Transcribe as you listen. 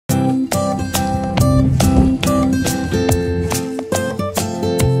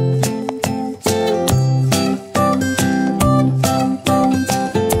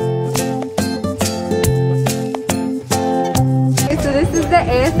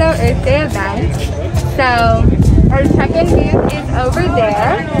ASO Earth Day event. So our check-in booth is over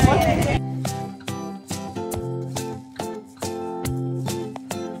there.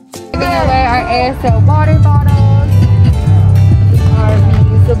 Giving away our ASO water bottles, our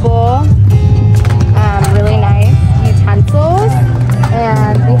reusable, really nice utensils,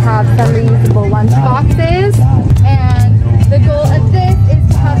 and we have some reusable lunch boxes. And the goal of this is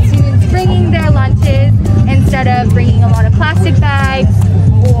to have students bringing their lunches instead of bringing a lot of plastic bags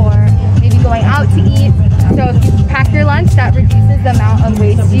or maybe going out to eat. So if you pack your lunch, that reduces the amount of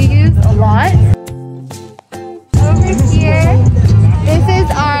waste you use a lot. Over here, this is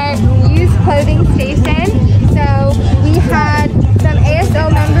our used clothing station. So we had some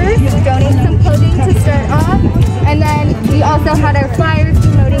ASO members donate some clothing to start off, and then we also had our flyers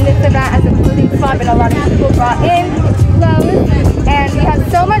promoting this event as a clothing swap, and a lot of people brought in clothes, and we have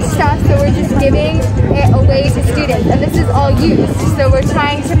so much stuff, so we're just giving it away to students, and this is all used. So we're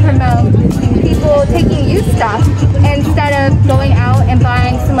trying to promote people taking used stuff instead of going out and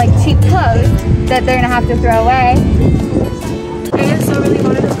buying some like cheap clothes that they're gonna have to throw away. ASO really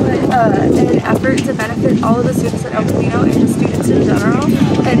wanted to put in an effort to benefit all of the students at El Camino and just students in general,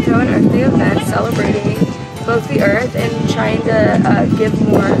 and throw an Earth Day event celebrating both the Earth and trying to give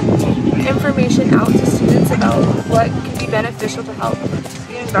more information out to students about what can be beneficial to help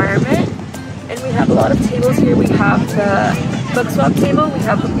the environment. And we have a lot of tables here. We have the book swap table, we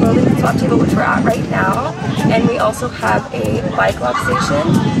have the clothing swap table, which we're at right now, and we also have a bike lock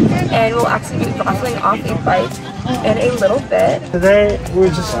station, and we'll actually be raffling off a bike in a little bit. Today we're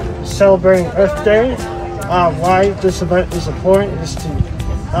just celebrating Earth Day. Why this event is important is to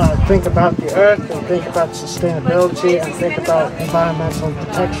think about the earth and think about sustainability and think about environmental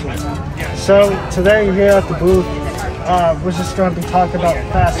protection. So today here at the booth, we're just going to be talking about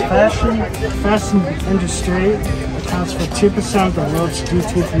fast fashion. The fashion industry accounts for 2% of the world's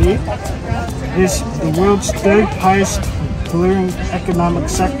GDP. It is the world's third highest polluting economic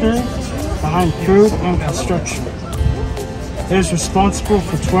sector behind food and construction. It is responsible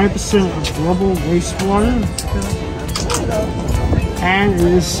for 20% of global wastewater, and it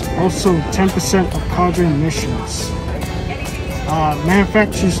is also 10% of carbon emissions.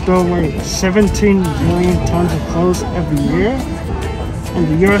 Manufacturers throw away 17 million tons of clothes every year. In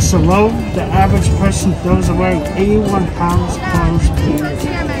the US alone, the average person throws away 81 pounds of clothes per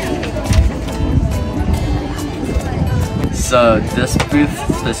year. So this booth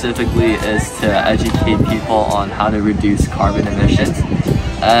specifically is to educate people on how to reduce carbon emissions,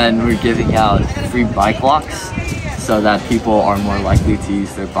 and we're giving out free bike locks so that people are more likely to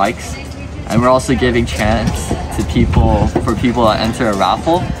use their bikes. And we're also giving chance to people to enter a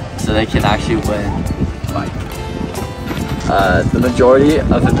raffle so they can actually win a bike. The majority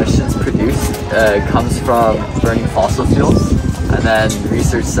of emissions produced comes from burning fossil fuels, and then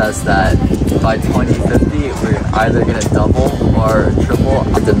research says that by 2050 we're either going to double or triple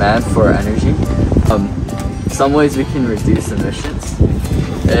the demand for energy. Some ways we can reduce emissions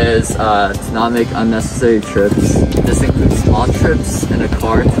is to not make unnecessary trips. This includes small trips in a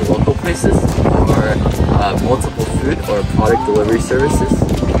car to local places, or multiple food or product delivery services.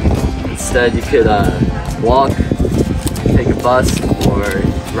 Instead, you could walk, take a bus, or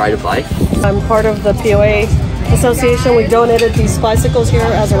ride a bike. I'm part of the POA Association. We donated these bicycles here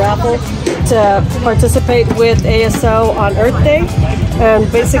as a raffle to participate with ASO on Earth Day.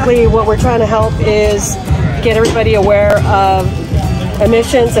 And basically what we're trying to help is get everybody aware of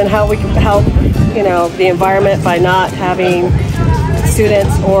emissions and how we can help, the environment by not having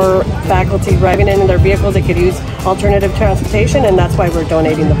students or faculty driving in their vehicles. They could use alternative transportation, and that's why we're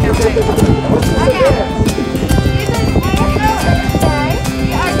donating the